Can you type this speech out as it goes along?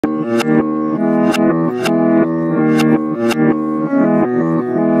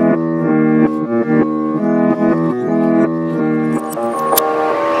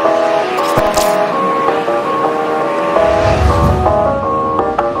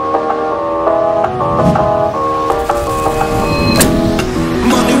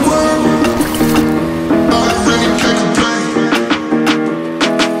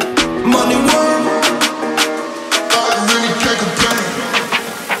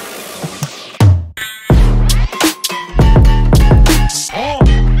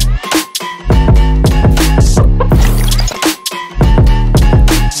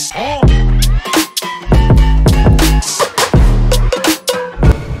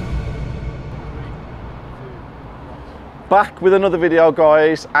Back with another video,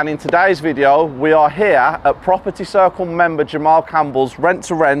 guys, and in today's video we are here at Property Circle member Jamal Campbell's Rent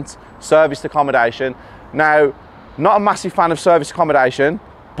to Rent serviced accommodation. Now, not a massive fan of service accommodation,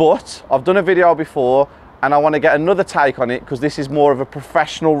 but I've done a video before and I want to get another take on it because this is more of a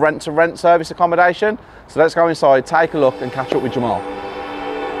professional rent to rent service accommodation. So let's go inside, take a look and catch up with Jamal.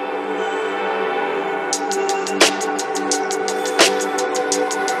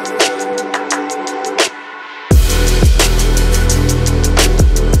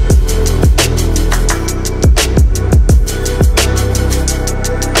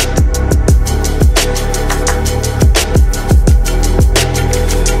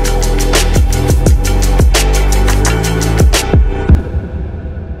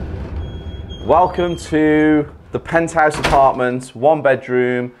 Welcome to the penthouse apartment, 1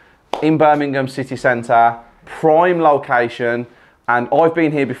 bedroom in Birmingham city centre, prime location, and I've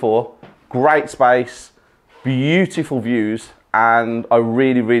been here before. Great space, beautiful views, and I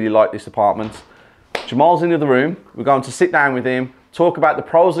really like this apartment. Jamal's in the other room. We're going to sit down with him, talk about the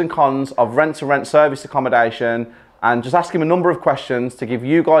pros and cons of rent to rent service accommodation, and just ask him a number of questions to give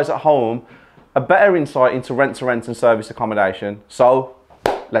you guys at home a better insight into rent to rent and service accommodation. So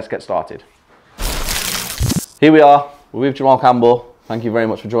let's get started. Here we are, we're with Jamal Campbell. Thank you very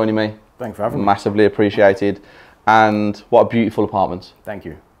much for joining me. Thanks for having me. Massively appreciated. And what a beautiful apartment. Thank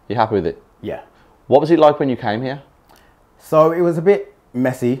you. You happy with it? Yeah. What was it like when you came here? So it was a bit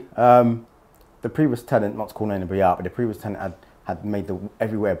messy. The previous tenant, not to call anybody out, but the previous tenant had made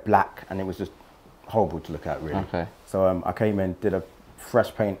everywhere black and it was just horrible to look at, really. Okay. So I came in, did a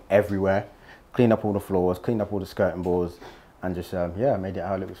fresh paint everywhere, cleaned up all the floors, cleaned up all the skirting boards, and just, yeah, made it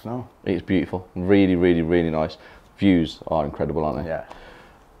how it looks now. It's beautiful. Really nice. Views are incredible, aren't they? Yeah.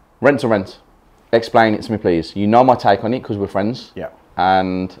 Rent to rent. Explain it to me, please. You know my take on it because we're friends. Yeah.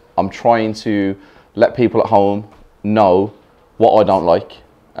 And I'm trying to let people at home know what I don't like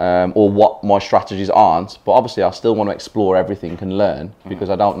or what my strategies aren't. But obviously, I still want to explore everything and learn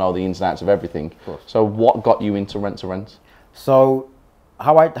because I don't know the ins and outs of everything. Of course. So what got you into rent to rent? So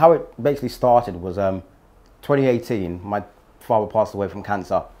how it basically started was 2018, my father passed away from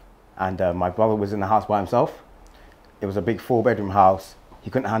cancer and my brother was in the house by himself. It was a big 4-bedroom house. He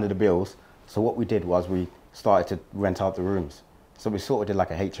couldn't handle the bills. So what we did was we started to rent out the rooms. So we sort of did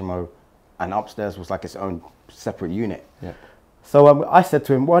like a HMO and upstairs was like its own separate unit. Yeah. So I said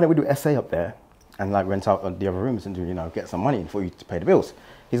to him, why don't we do SA up there and like rent out the other rooms and do, you know, get some money for you to pay the bills.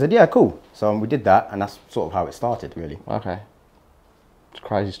 He said, yeah, cool. So we did that and that's sort of how it started, really. Okay. It's a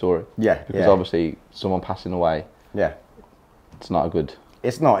crazy story. Yeah. Because obviously someone passing away. Yeah. It's not a good.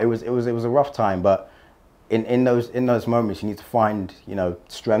 It's not. It was a rough time, but in those moments you need to find, you know,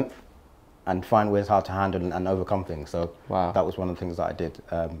 strength and find ways how to handle and overcome things. So wow, that was one of the things that I did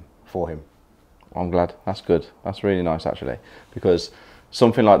for him. I'm glad. That's good. That's really nice actually, because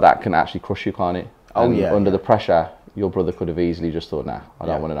something like that can actually crush you, can't it? Oh yeah. Under the pressure, your brother could have easily just thought, nah, I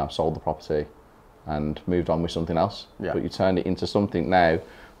don't want to now, sold the property and moved on with something else. Yeah. But you turned it into something now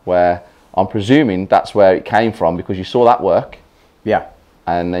where I'm presuming that's where it came from because you saw that work. Yeah.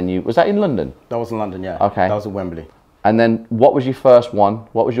 And then was that in London? That was in London, yeah. Okay. That was in Wembley. And then what was your first one?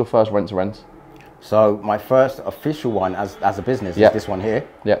 What was your first rent to rent? So my first official one as a business is this one here.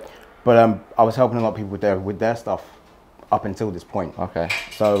 Yep. But I was helping a lot of people with their stuff up until this point. Okay.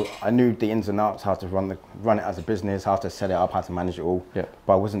 So I knew the ins and outs, how to run it as a business, how to set it up, how to manage it all. Yep.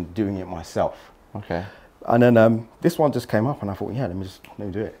 But I wasn't doing it myself. Okay. And then this one just came up and I thought, yeah, let me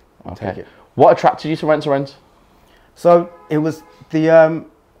do it. Okay. Take it. What attracted you to rent to rent? So it was the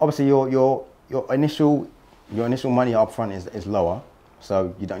obviously your initial money up front is lower,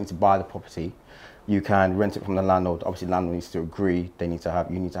 so you don't need to buy the property. You can rent it from the landlord. Obviously, the landlord needs to agree. You need to have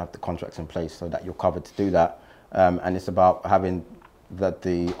the contracts in place so that you're covered to do that. And it's about having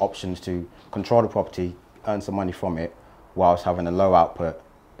the options to control the property, earn some money from it, whilst having a low output.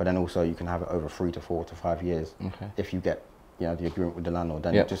 But then also you can have it over 3 to 4 to 5 years if you get you know, the agreement with the landlord,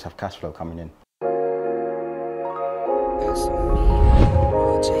 then Yep. you just have cash flow coming in. That's on me.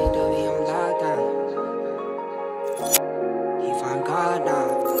 Rotate the be on lockdown. He find God now.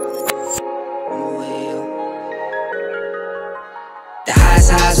 I'm away up. The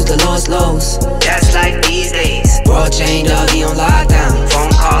highs with the lowest lows. That's like these days. World chained up, he on lockdown.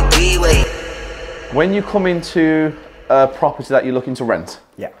 Phone call 3-way. When you come into a property that you're looking to rent,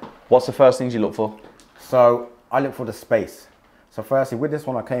 Yeah. what's the first things you look for? So I look for the space. So firstly, with this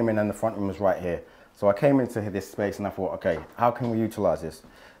one, I came in and the front room was right here. So I came into this space and I thought, okay, how can we utilize this?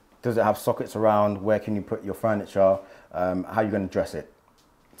 Does it have sockets around? Where can you put your furniture? How are you going to dress it?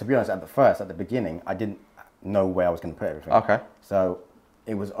 To be honest, at the beginning, I didn't know where I was going to put everything. Okay. So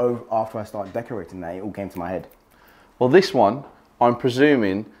it was after I started decorating that it all came to my head. Well, this one, I'm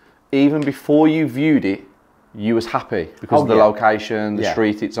presuming, even before you viewed it, you was happy because of the location, the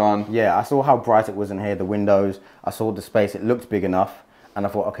street it's on. Yeah, I saw how bright it was in here, the windows. I saw the space, it looked big enough. And I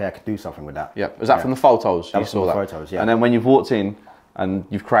thought, okay, I could do something with that. Yeah, was that from the photos? That You was saw from the that? photos, yeah. And then when you've walked in and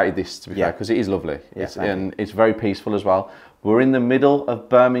you've created this, to be fair, Yeah. because it is lovely. Yeah, and it's very peaceful as well. We're in the middle of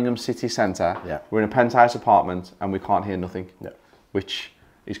Birmingham city centre. Yeah. We're in a penthouse apartment and we can't hear nothing. Yeah. Which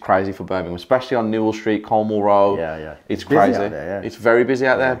is crazy for Birmingham, especially on Newell Street, Colmore Road. Yeah, yeah. It's busy crazy. out there, yeah. It's very busy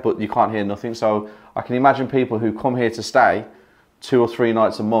out there, but you can't hear nothing. So I can imagine people who come here to stay 2 or 3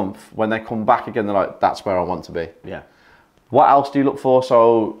 nights a month, when they come back again, they're like, that's where I want to be. Yeah. What else do you look for?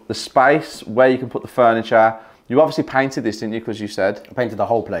 So the space, where you can put the furniture. You obviously painted this, didn't you? Because you said. I painted the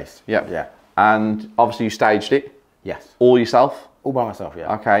whole place. Yeah. Yeah. And obviously you staged it Yes. all yourself. All by myself,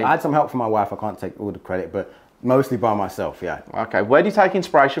 yeah. Okay. I had some help from my wife. I can't take all the credit, but mostly by myself, yeah. Okay. Where do you take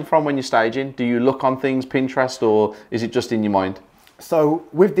inspiration from when you're staging? Do you look on things, Pinterest, or is it just in your mind? So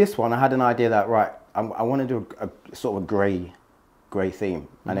with this one, I had an idea that, right, I want to do a sort of a grey theme.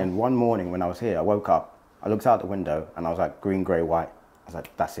 And then one morning when I was here, I woke up, I looked out the window and I was like, green, grey, white. I was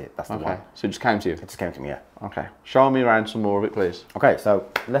like, that's it, that's the one. So it just came to you? It just came to me, yeah. Okay. Show me around some more of it, please. Okay, so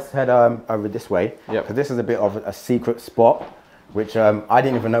let's head over this way. Yep. Because this is a bit of a secret spot, which I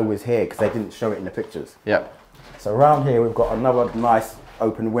didn't even know was here because they didn't show it in the pictures. Yep. So around here, we've got another nice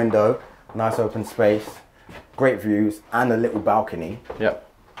open window, nice open space, great views, and a little balcony. Yep.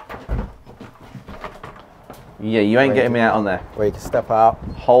 Yeah, you ain't getting me out on there. Where you can step out.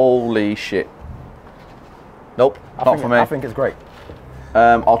 Holy shit. Nope, not for me. I think it's great.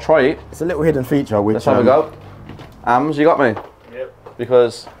 I'll try it. It's a little hidden feature. Which, Let's have a go. Ams, you got me? Yep.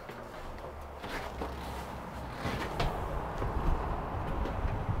 Because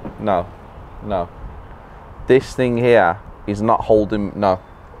no. This thing here is not holding. No.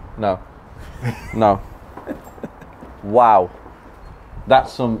 Wow.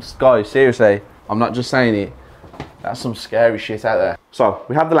 That's some, guys, seriously, I'm not just saying it. That's some scary shit out there. So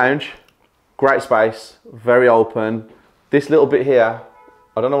we have the lounge, great space, very open. This little bit here,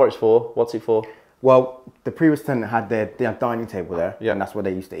 I don't know what it's for. What's it for? Well, the previous tenant had their dining table there, Yeah. and that's where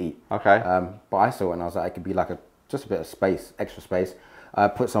they used to eat. Okay. But I saw it and I was like, it could be like just a bit of space, extra space. I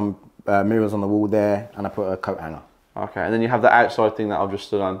put some mirrors on the wall there, and I put a coat hanger. Okay, and then you have the outside thing that I've just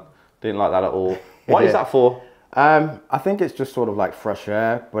stood on. Didn't like that at all. What is that for? I think it's just sort of like fresh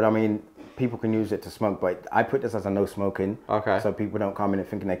air, but I mean, people can use it to smoke, but I put this as a no smoking. Okay. So people don't come in and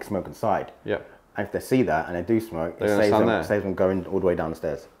thinking they can smoke inside. Yeah. And if they see that and they do smoke, They're it gonna saves stand them, there. saves them going all the way down the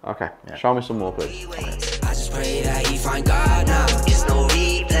stairs. Okay. Show me some more, please. I just pray that he find God now. It's no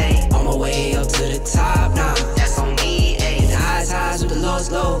replay. On my way up to the top now. That's on me, ayy. The highs with the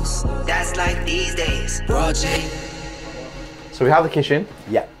lows. That's like these days. World change. So we have the kitchen.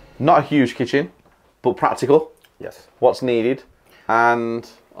 Yeah. Not a huge kitchen, but practical. Yes. What's needed, and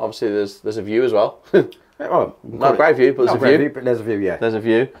obviously there's a view as well. Oh, Not a great view, but not there's a great view. but there's a view, yeah. There's a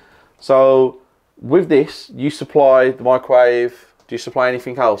view. So with this, you supply the microwave. Do you supply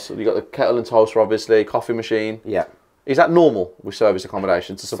anything else? You got the kettle and toaster, obviously, coffee machine. Yeah. Is that normal with service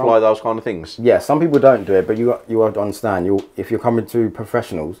accommodation to supply those kind of things? Yeah, some people don't do it, but you have to understand, if you're coming to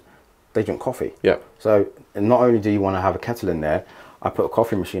professionals, they drink coffee. Yeah. So and not only do you want to have a kettle in there, I put a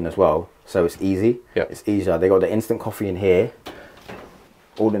coffee machine as well, so it's easy. Yeah. It's easier. They got the instant coffee in here,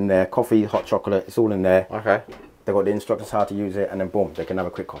 all in there. Coffee, hot chocolate, it's all in there. Okay. They got the instructions how to use it, and then boom, they can have a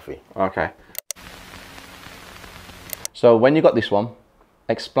quick coffee. Okay. So when you got this one,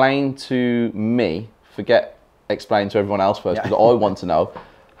 explain to me, explain to everyone else first, because I want to know,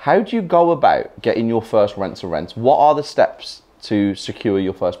 how do you go about getting your first rent to rent? What are the steps to secure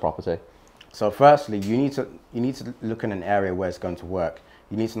your first property? So firstly, you need to look in an area where it's going to work.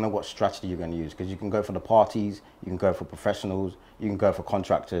 You need to know what strategy you're going to use, because you can go for the parties, you can go for professionals, you can go for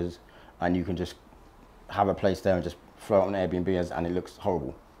contractors, and you can just have a place there and just throw it on Airbnb and it looks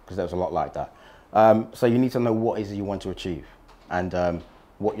horrible, because there's a lot like that. So you need to know what is it you want to achieve and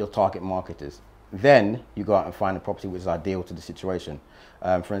what your target market is. Then you go out and find a property which is ideal to the situation.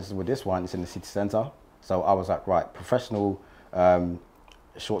 For instance, with this one, it's in the city centre. So I was like, right, professional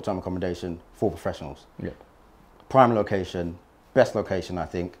short-term accommodation for professionals. Yep. Prime location, best location, I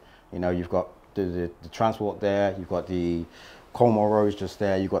think. You know, you've got the transport there, you've got the Colmore Road just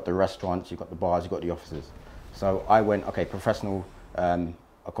there, you've got the restaurants, you've got the bars, you've got the offices. So I went, okay, professional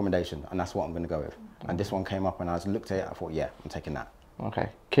accommodation, and that's what I'm going to go with. And this one came up and I looked at it, I thought, yeah, I'm taking that. Okay.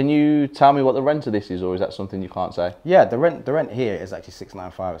 Can you tell me what the rent of this is, or is that something you can't say? Yeah, the rent here is actually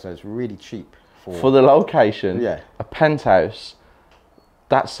 $695, so it's really cheap for the location. Yeah. A penthouse.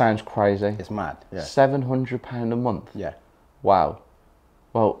 That sounds crazy. It's mad. Yeah. £700 a month. Yeah. Wow.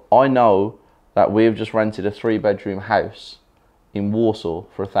 Well, I know that we've just rented a 3-bedroom house in Warsaw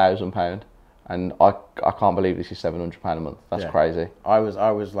for £1,000, and I can't believe this is £700 a month. That's crazy. I was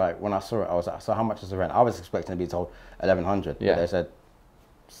like, when I saw it, I was like, so how much is the rent? I was expecting to be told 1,100. Yeah. But they said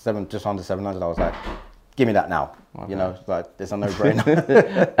just under 700. I was like, give me that now. Okay. You know, like it's a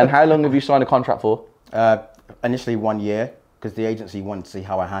no-brainer. And how long have you signed a contract for? Initially 1 year, because the agency wanted to see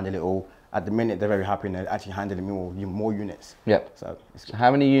how I handle it all. At the minute, they're very happy and they're actually handling more units. Yep. So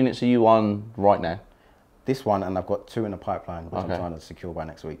how many units are you on right now? This one, and I've got 2 in the pipeline, which I'm trying to secure by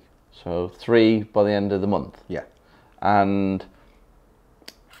next week. So 3 by the end of the month? Yeah. And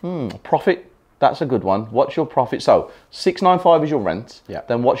profit, that's a good one. What's your profit? So 695 is your rent. Yeah.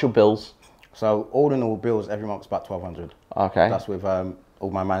 Then what's your bills? So all in all, bills every month is about 1,200. Okay. That's with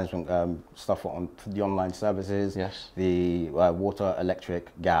all my management stuff on the online services. Yes. The water, electric,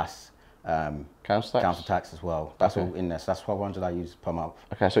 gas. Council tax as well. That's all in there. So that's 1,200 I use per month.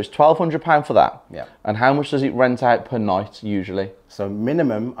 Okay, so it's £1,200 for that. Yeah. And how much does it rent out per night usually? So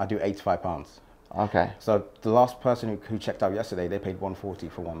minimum, I do £85. Okay. So the last person who checked out yesterday, they paid £140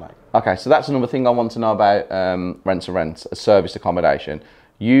 for one night. Okay, so that's another thing I want to know about rent-to-rent, a serviced accommodation.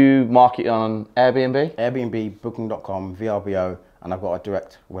 You market on Airbnb? Airbnb, Booking.com, VRBO, and I've got a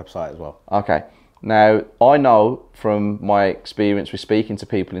direct website as well. Okay. Now, I know from my experience with speaking to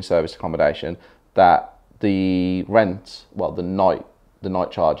people in serviced accommodation that the rent, well, the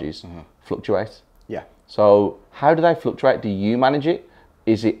night charges fluctuate. Yeah. So how do they fluctuate? Do you manage it?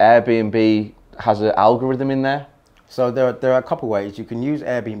 Is it Airbnb has an algorithm in there? So there are a couple ways. You can use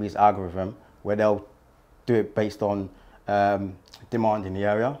Airbnb's algorithm where they'll do it based on demand in the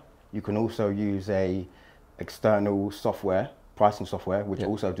area. You can also use a external software, pricing software, which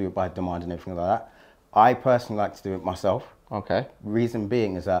also do it by demand and everything like that. I personally like to do it myself. Okay. Reason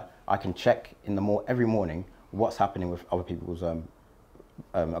being is that I can check every morning what's happening with other people's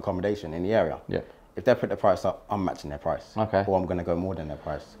accommodation in the area. Yeah. If they put the price up, I'm matching their price. Okay. Or I'm going to go more than their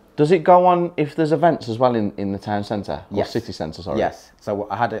price. Does it go on if there's events as well in the town centre? Or Yes. city centre, sorry? Yes. So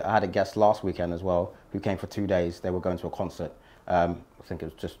I had a guest last weekend as well who came for 2 days. They were going to a concert. I think it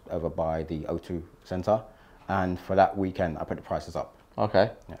was just over by the O2 Centre. And for that weekend, I put the prices up.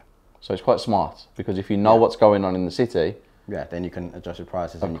 Okay. Yeah. So it's quite smart, because if you know what's going on in the city... Yeah, then you can adjust your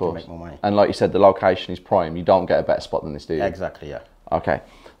prices and you can make more money. And like you said, the location is prime. You don't get a better spot than this, do you? Exactly, yeah. Okay.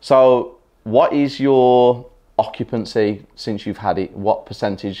 So what is your occupancy since you've had it? What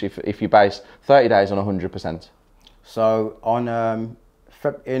percentage, if you base 30 days on 100%? So on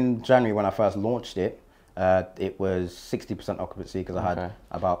in January when I first launched it, it was 60% occupancy because I had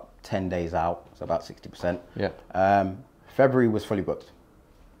about 10 days out, so about 60%. Yeah. February was fully booked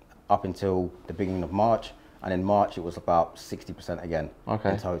up until the beginning of March, and in March it was about 60% again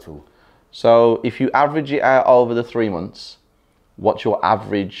in total. So if you average it out over the 3 months, what's your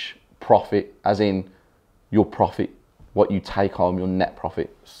average profit, as in your profit, what you take home, your net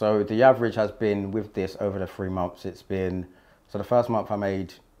profit? So the average has been with this over the 3 months, it's been, so the first month I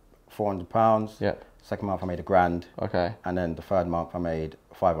made £400. Yeah. Second month I made £1,000. Okay. And then the third month I made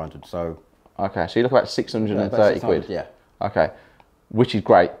 500. So. Okay, so you look about 630 quid. Yeah. Okay, which is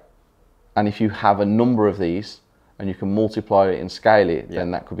great. And if you have a number of these and you can multiply it and scale it,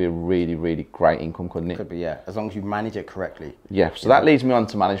 then that could be a really, really great income, couldn't it? Could be, yeah, as long as you manage it correctly. Yeah, so that leads me on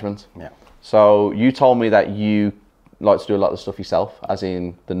to management. Yeah. So you told me that you like to do a lot of the stuff yourself, as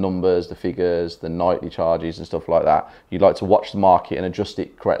in the numbers, the figures, the nightly charges and stuff like that. You like to watch the market and adjust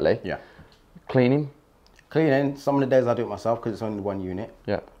it correctly. Yeah. Cleaning? Cleaning, some of the days I do it myself because it's only 1 unit.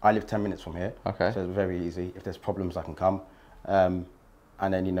 Yeah. I live 10 minutes from here. Okay. So it's very easy. If there's problems, I can come.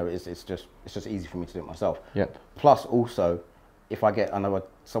 And then, you know, it's just easy for me to do it myself. Yep. Plus also, if I get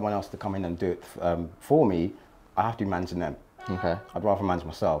someone else to come in and do it for me, I have to be managing them. Okay. I'd rather manage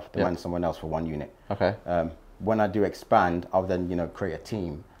myself than manage someone else for 1 unit. Okay. When I do expand, I'll then, you know, create a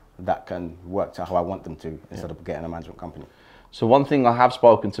team that can work to how I want them to instead of getting a management company. So one thing I have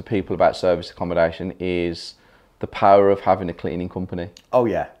spoken to people about service accommodation is the power of having a cleaning company. Oh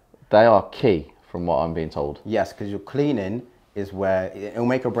yeah. They are key from what I'm being told. Yes, because your cleaning is where it'll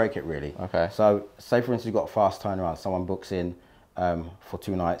make or break it really. Okay. So say for instance you've got a fast turnaround, someone books in for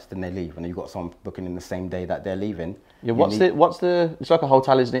 2 nights, then they leave, and you've got someone booking in the same day that they're leaving. Yeah, what's the, it's like a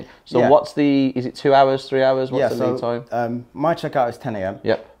hotel, isn't it? So Yeah. what's the, is it 2 hours, 3 hours? What's the lead time? My checkout is 10 a.m.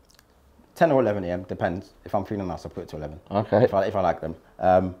 Yep. 10 or 11 a.m. depends. If I'm feeling nice, I'll put it to 11. Okay. If I like them.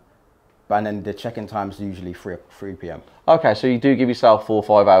 And then the check-in time is usually 3 p.m. Okay, so you do give yourself 4 or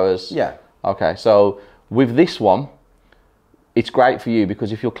 5 hours. Yeah. Okay, so with this one, it's great for you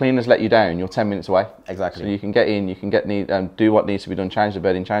because if your cleaners let you down, you're 10 minutes away. Exactly. So you can get in, you can do what needs to be done, change the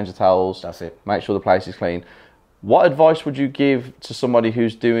bedding, change the towels. That's it. Make sure the place is clean. What advice would you give to somebody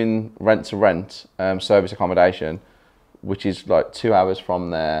who's doing rent-to-rent service accommodation, which is like 2 hours from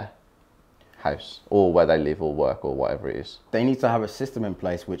their house or where they live or work or whatever it is? They need to have a system in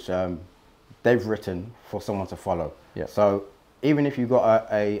place which they've written for someone to follow. Yeah. So even if you've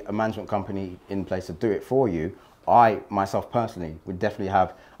got a management company in place to do it for you, I myself personally would definitely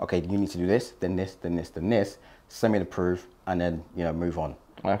have, okay, you need to do this, then this, then this, then this, send me the proof, and then move on.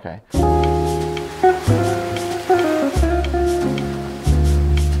 Okay.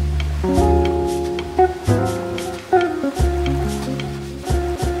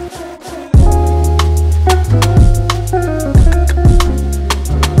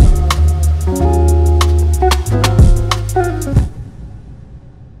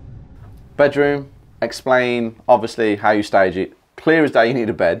 Bedroom, explain obviously how you stage it. Clear as day, you need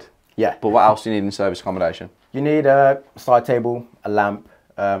a bed. Yeah. But what else do you need in service accommodation? You need a side table, a lamp.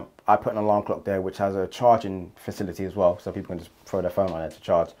 I put an alarm clock there which has a charging facility as well, so people can just throw their phone on it to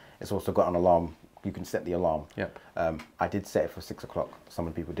charge. It's also got an alarm. You can set the alarm. Yep. I did set it for 6 o'clock. Some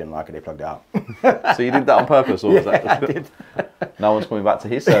of the people didn't like it, they plugged it out. So you did that on purpose, or was that? I did. No one's coming back to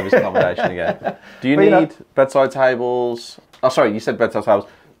his service accommodation again. Do you need bedside tables? Oh, sorry, you said bedside tables.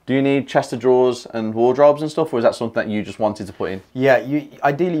 Do you need chest of drawers and wardrobes and stuff, or is that something that you just wanted to put in? Yeah,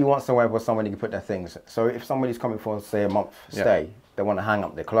 ideally you want somewhere where somebody can put their things. So if somebody's coming for, say, a month stay, they want to hang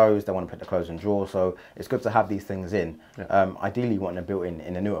up their clothes, they want to put their clothes in drawers, so it's good to have these things in. Yeah. Ideally you want them built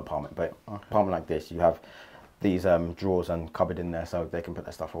in a new apartment, but apartment like this, you have these drawers and cupboard in there so they can put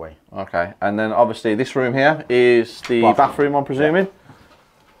their stuff away. Okay, and then obviously this room here is the bathroom, I'm presuming?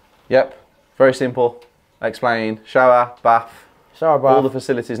 Yep, very simple. Explain, shower, bath. Shower bath. All the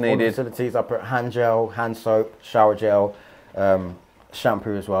facilities needed. All the facilities. I put hand gel, hand soap, shower gel,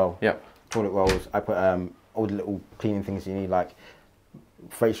 shampoo as well. Yep. Toilet rolls. I put all the little cleaning things you need, like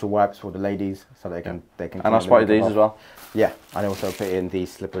facial wipes for the ladies, so they can And I spotted these as well. Yeah, and I also put in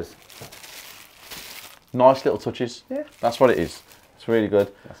these slippers. Nice little touches. Yeah. That's what it is. It's really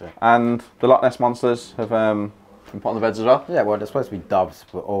good. That's it. And the Loch Ness monsters have been put on the beds as well. Yeah, well, they're supposed to be doves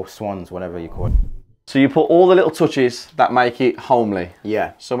or swans, whatever you call it. So you put all the little touches that make it homely.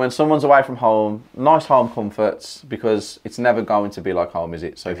 Yeah. So when someone's away from home, nice home comforts, because it's never going to be like home, is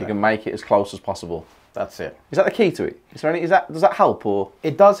it? So if you can make it as close as possible. That's it. Is that the key to it? Is there any, does that help, or?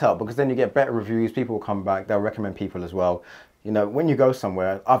 It does help, because then you get better reviews, people will come back, they'll recommend people as well. When you go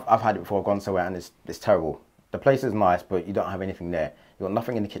somewhere, I've had it before, I've gone somewhere and it's terrible. The place is nice, but you don't have anything there. You've got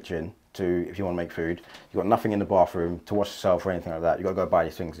nothing in the kitchen if you want to make food. You've got nothing in the bathroom to wash yourself or anything like that. You've got to go buy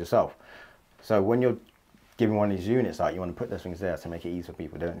these things yourself. So when you're giving one of these units out, you want to put those things there to make it easy for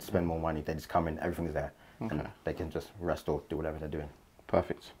people. They don't spend more money, they just come in, everything's there. Okay. And they can just rest or do whatever they're doing.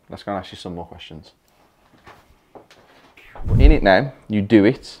 Perfect. Let's go and ask you some more questions. In it now, you do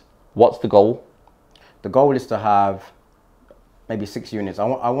it. What's the goal? The goal is to have maybe 6 units. I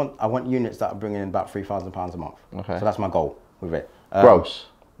want units that are bringing in about £3,000 a month. Okay. So that's my goal with it. Gross?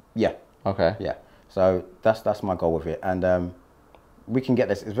 Yeah. Okay. Yeah. So that's my goal with it. And we can get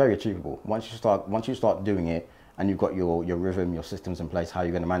this. It's very achievable. Once you start doing it, and you've got your rhythm, your systems in place, how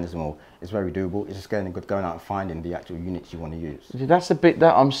you're going to manage them all, it's very doable. It's just going out and finding the actual units you want to use. That's the bit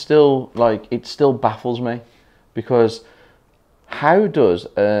that I'm still like, it still baffles me, because how does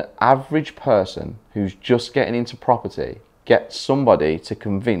an average person who's just getting into property get somebody to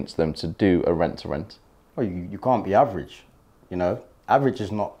convince them to do a rent-to-rent? Well, you can't be average. Average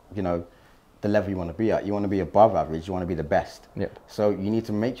is not the level you want to be at. You want to be above average. You want to be the best. Yep. So you need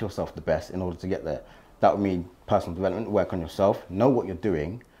to make yourself the best in order to get there. That would mean personal development, work on yourself, know what you're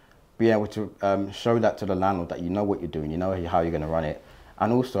doing, be able to show that to the landlord that you know what you're doing, you know how you're going to run it.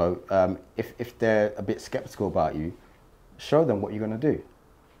 And also, if they're a bit skeptical about you, show them what you're going to do.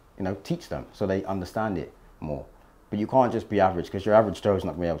 Teach them so they understand it more. But you can't just be average, because your average Joe's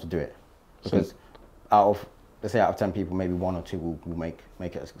not going to be able to do it. Because let's say out of 10 people, maybe 1 or 2 will make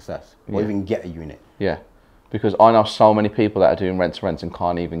it a success, or even get a unit. Yeah. because I know so many people that are doing rent to rent and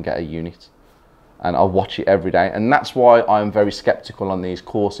can't even get a unit. And I watch it every day. And that's why I'm very skeptical on these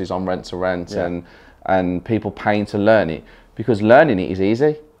courses on rent to rent and people paying to learn it, because learning it is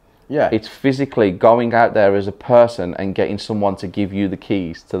easy. Yeah. It's physically going out there as a person and getting someone to give you the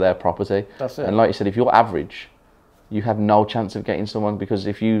keys to their property. That's it. And like you said, if you're average, you have no chance of getting someone, because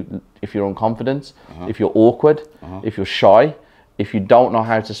if you're unconfident, if you're awkward, if you're shy, if you don't know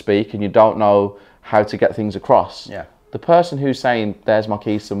how to speak and you don't know how to get things across, the person who's saying, there's my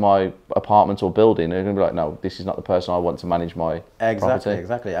keys to my apartment or building, they're going to be like, no, this is not the person I want to manage my property.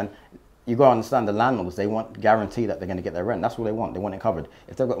 Exactly. And you got to understand, the landlords, they want guarantee that they're going to get their rent. That's all they want. They want it covered.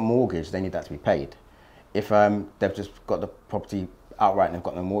 If they've got a mortgage, they need that to be paid. If they've just got the property outright and they've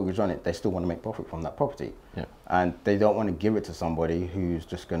got no mortgage on it, they still want to make profit from that property. And they don't want to give it to somebody who's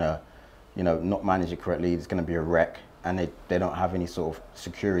just going to, you know, not manage it correctly. It's going to be a wreck, and they don't have any sort of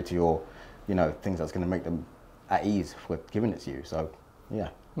security or, you know, things that's going to make them at ease for giving it to you. So, yeah.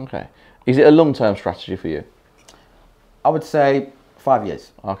 Okay. Is it a long-term strategy for you? I would say 5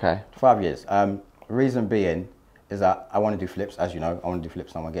 years. Okay. 5 years. Reason being is that I want to do flips, as you know. I want to do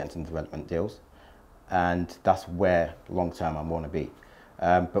flips and I want to get into development deals. And that's where long-term I want to be.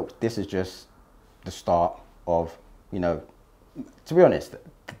 But this is just the start of, you know, to be honest,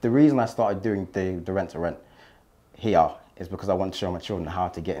 the reason I started doing the rent-to-rent here is because I want to show my children how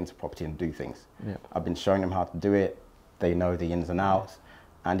to get into property and do things. I've been showing them how to do it. They know the ins and outs,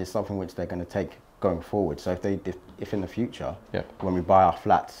 and it's something which they're going to take going forward. So if in the future, when we buy our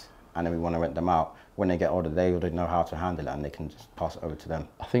flats and then we want to rent them out, when they get older, they already know how to handle it and they can just pass it over to them.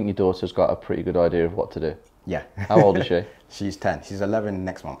 I think your daughter's got a pretty good idea of what to do. Yeah. How old is she? She's 10. She's 11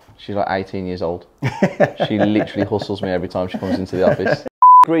 next month. She's like 18 years old. She literally hustles me every time she comes into the office.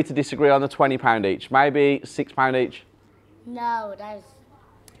 Agree to disagree on the £20 each, maybe £6 each? No, that's...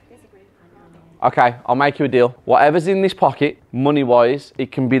 Okay, I'll make you a deal. Whatever's in this pocket, money-wise,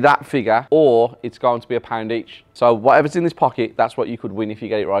 it can be that figure, or it's going to be £1 each. So whatever's in this pocket, that's what you could win if you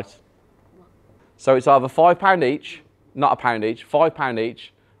get it right. So it's either £5 each, not £1 each, £5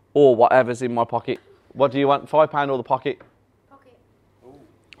 each, or whatever's in my pocket. What do you want, £5 or the pocket? Pocket.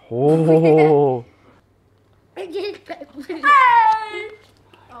 Oh.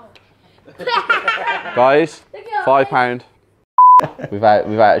 Guys, £5.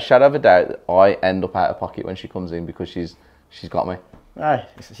 Without a shadow of a doubt, that I end up out of pocket when she comes in, because she's got me. Aye,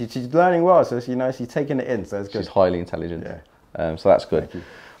 she's learning well, so you know she's taking it in, so it's good. She's highly intelligent, so that's good.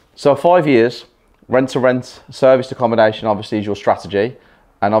 So 5 years, rent-to-rent, serviced accommodation obviously is your strategy,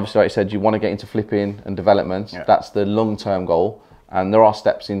 and obviously like you said, you want to get into flipping and development. That's the long-term goal, and there are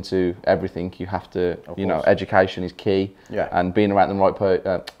steps into everything. You have to, you know, education is key, and being around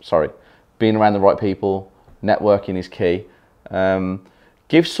the being around the right people, networking is key.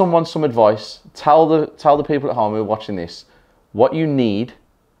 Give someone some advice. Tell the people at home who are watching this what you need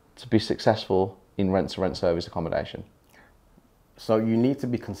to be successful in rent-to-rent service accommodation. So you need to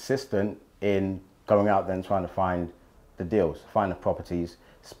be consistent in going out there and trying to find the deals, find the properties,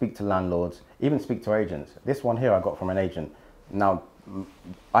 speak to landlords, even speak to agents. This one here I got from an agent. Now,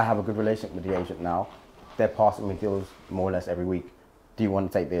 I have a good relationship with the agent now. They're passing me deals more or less every week. Do you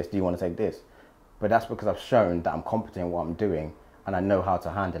want to take this? Do you want to take this? But that's because I've shown that I'm competent in what I'm doing and I know how to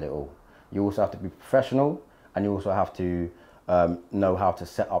handle it all. You also have to be professional, and you also have to know how to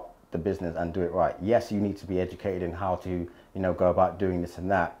set up the business and do it right. Yes, you need to be educated in how to, you know, go about doing this and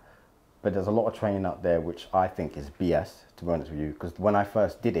that. But there's a lot of training out there which I think is BS, to be honest with you, because when I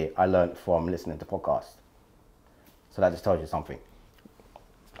first did it, I learned from listening to podcasts. So that just tells you something.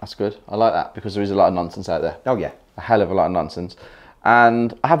 That's good. I like that, because there is a lot of nonsense out there. Oh yeah. A hell of a lot of nonsense.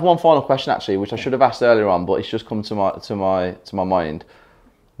 And I have one final question actually, which I should have asked earlier on, but it's just come to my mind.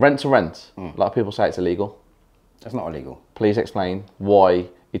 Rent to rent. A lot of people say it's illegal. It's not illegal. Please explain why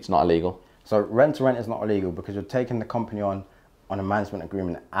it's not illegal. So rent to rent is not illegal because you're taking the company on a management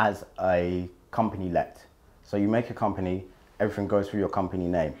agreement as a company let. So you make a company, everything goes through your company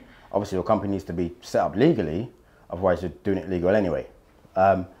name. Obviously your company needs to be set up legally, otherwise you're doing it legal anyway.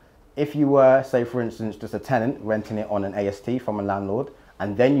 If you were, say for instance, just a tenant renting it on an AST from a landlord,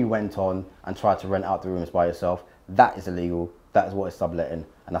 and then you went on and tried to rent out the rooms by yourself, that is illegal. That is what is subletting,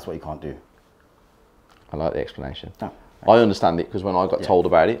 and that's what you can't do. I like the explanation. Oh, I understand it, because when I got told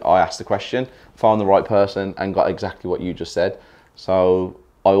about it, I asked the question, found the right person, and got exactly what you just said. So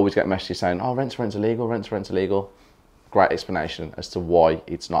I always get messages saying, oh, rent to rent's illegal, rent to rent's illegal. Great explanation as to why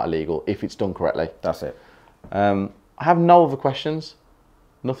it's not illegal, if it's done correctly. That's it. I have no other questions.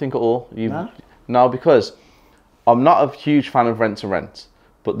 Nothing at all. No, because I'm not a huge fan of rent to rent,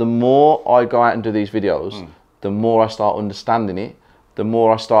 but the more I go out and do these videos, the more I start understanding it, the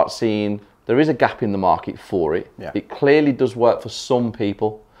more I start seeing there is a gap in the market for it. Yeah. It clearly does work for some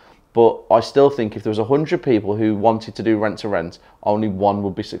people, but I still think if there was 100 people who wanted to do rent to rent, only one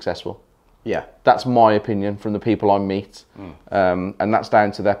would be successful. Yeah. That's my opinion from the people I meet. And that's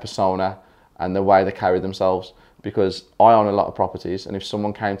down to their persona and the way they carry themselves. Because I own a lot of properties, and if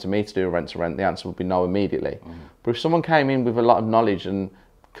someone came to me to do a rent to rent, the answer would be no immediately. But if someone came in with a lot of knowledge and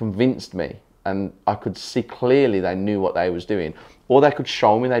convinced me, and I could see clearly they knew what they was doing, or they could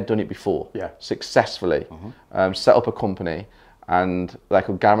show me they'd done it before, successfully, set up a company, and they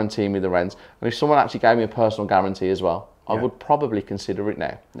could guarantee me the rent. And if someone actually gave me a personal guarantee as well, I would probably consider it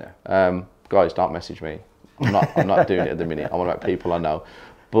now. Guys, don't message me. I'm not doing it at the minute. I want to make people I know.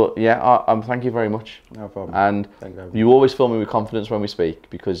 But yeah, thank you very much. No problem. And you always fill me with confidence when we speak,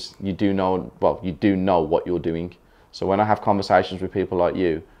 because you do know, well, you do know what you're doing. So when I have conversations with people like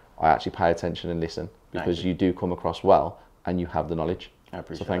you, I actually pay attention and listen, because you do come across well and you have the knowledge. I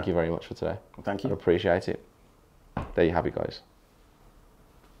appreciate So thank you very much for today. Thank you. I appreciate it. There you have it, guys.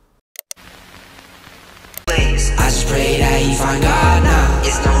 I just pray that he find God now.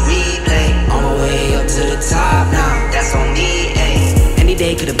 It's no replay. On my way up to the top now. That's on me, ayy. Any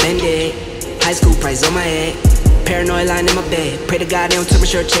day could've been dead. High school price on my head. Paranoid lying in my bed. Pray to God they don't turn my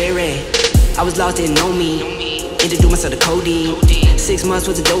shirt cherry. I was lost, didn't know me. Introduced myself to codeine. 6 months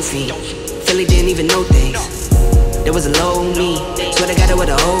was a dope fiend. Philly didn't even know things. There was a low me. Swear to God it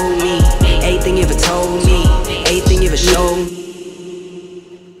would've owed me. Everything you ever told me. Everything you ever showed me.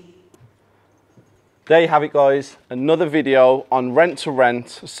 There you have it, guys. Another video on rent to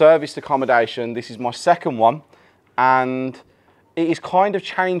rent, serviced accommodation. This is my second one, and it is kind of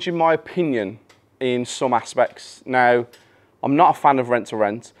changing my opinion in some aspects. Now, I'm not a fan of rent to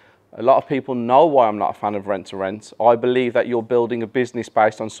rent. A lot of people know why I'm not a fan of rent to rent. I believe that you're building a business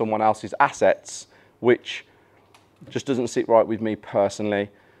based on someone else's assets, which just doesn't sit right with me personally.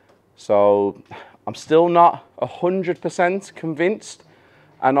 So I'm still not 100% convinced.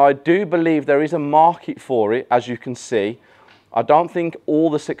 And I do believe there is a market for it, as you can see. I don't think all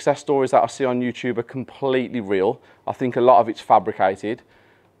the success stories that I see on YouTube are completely real. I think a lot of it's fabricated.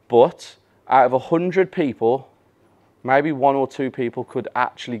 But out of 100 people, maybe 1 or 2 people could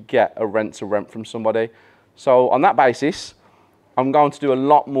actually get a rent to rent from somebody. So on that basis, I'm going to do a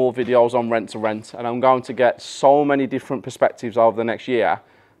lot more videos on rent to rent, and I'm going to get so many different perspectives over the next year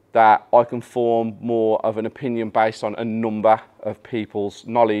that I can form more of an opinion based on a number of people's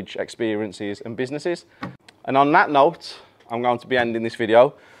knowledge, experiences and businesses. And on that note, I'm going to be ending this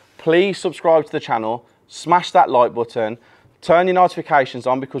video. Please subscribe to the channel, smash that like button, turn your notifications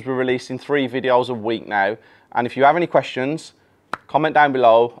on, because we're releasing 3 videos a week now. And if you have any questions, comment down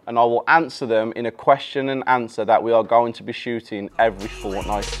below and I will answer them in a question and answer that we are going to be shooting every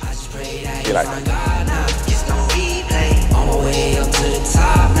fortnight. See you later. On my way up to the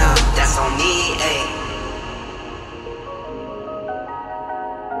top now, that's on me, ayy.